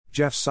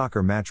Jeff's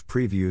Soccer Match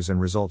Previews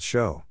and Results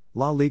Show,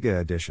 La Liga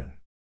Edition.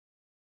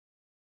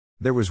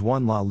 There was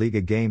one La Liga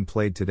game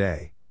played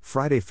today,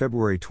 Friday,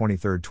 February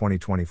 23,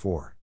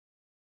 2024.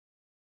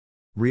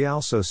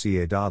 Real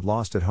Sociedad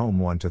lost at home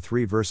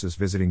 1-3 versus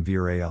visiting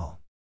Villarreal.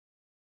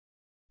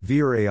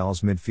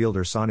 Villarreal's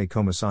midfielder Sonny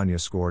Comesaña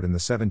scored in the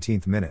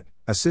 17th minute,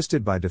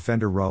 assisted by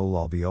defender Raúl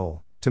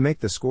Albiol, to make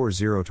the score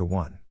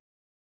 0-1.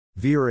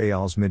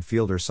 Villarreal's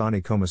midfielder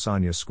Sonny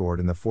Comesaña scored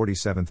in the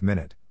 47th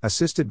minute,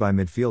 assisted by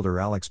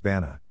midfielder Alex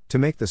Bana, to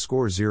make the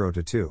score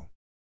 0-2.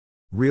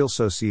 Real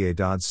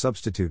Sociedad's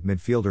substitute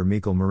midfielder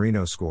Mikel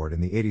Merino scored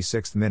in the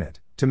 86th minute,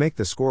 to make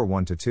the score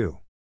 1-2.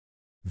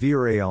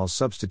 Villarreal's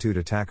substitute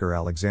attacker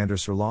Alexander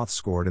Sirloth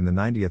scored in the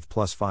 90th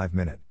plus 5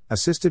 minute,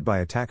 assisted by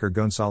attacker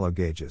Gonçalo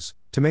Gages,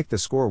 to make the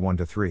score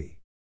 1-3.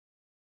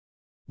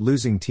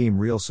 Losing team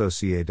Real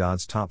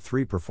Sociedad's top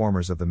three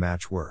performers of the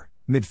match were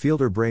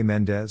midfielder Brais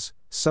Mendes,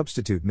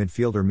 substitute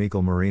midfielder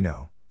Mikel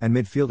Merino, and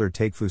midfielder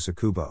Takefusa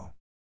Kubo.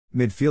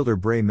 Midfielder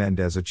Brais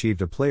Mendes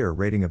achieved a player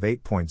rating of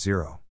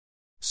 8.0.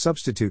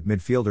 Substitute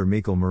midfielder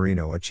Mikel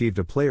Merino achieved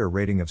a player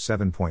rating of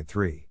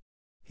 7.3.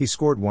 He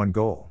scored one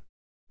goal.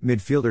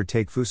 Midfielder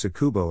Takefusa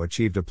Kubo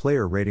achieved a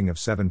player rating of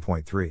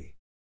 7.3.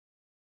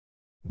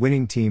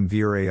 Winning team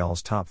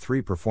Villarreal's top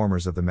three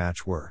performers of the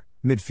match were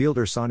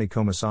midfielder Sonny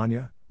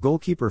Comesaña,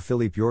 goalkeeper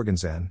Philippe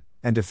Jorgensen,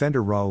 and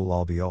defender Raúl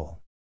Albiol.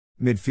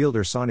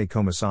 Midfielder Sonny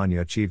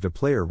Comesaña achieved a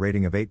player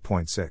rating of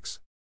 8.6.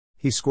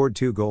 He scored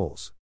 2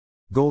 goals.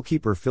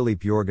 Goalkeeper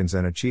Philippe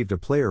Jorgensen achieved a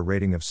player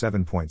rating of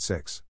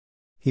 7.6.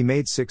 He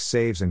made 6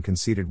 saves and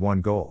conceded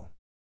 1 goal.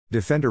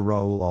 Defender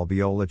Raúl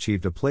Albiol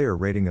achieved a player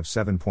rating of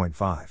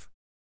 7.5.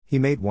 He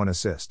made 1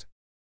 assist.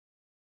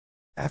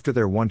 After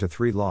their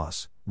 1-3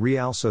 loss,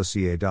 Real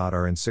Sociedad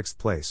are in 6th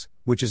place,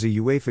 which is a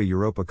UEFA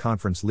Europa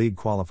Conference League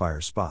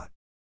qualifier spot.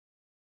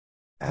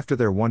 After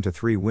their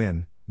 1-3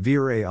 win,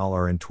 Villarreal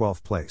are in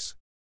 12th place.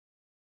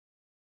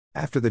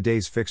 After the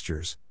day's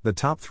fixtures, the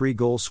top 3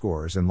 goal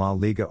scorers in La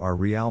Liga are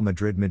Real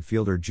Madrid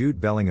midfielder Jude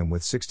Bellingham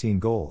with 16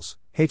 goals,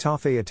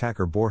 Getafe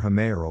attacker Borja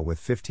Mayoral with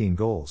 15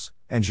 goals,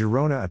 and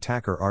Girona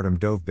attacker Artem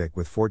Dovbyk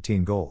with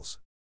 14 goals.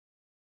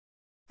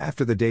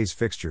 After the day's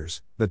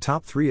fixtures, the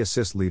top 3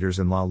 assist leaders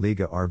in La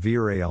Liga are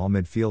Villarreal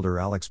midfielder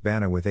Alex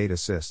Bana with 8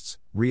 assists,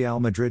 Real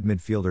Madrid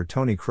midfielder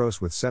Toni Kroos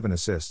with 7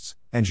 assists,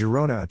 and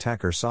Girona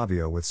attacker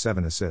Savio with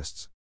 7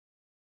 assists.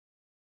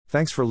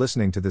 Thanks for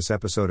listening to this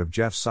episode of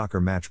Jeff's Soccer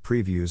Match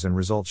Previews and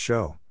Results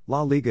Show,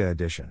 La Liga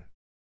Edition.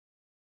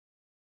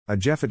 A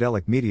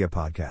Jeffadelic Media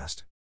Podcast.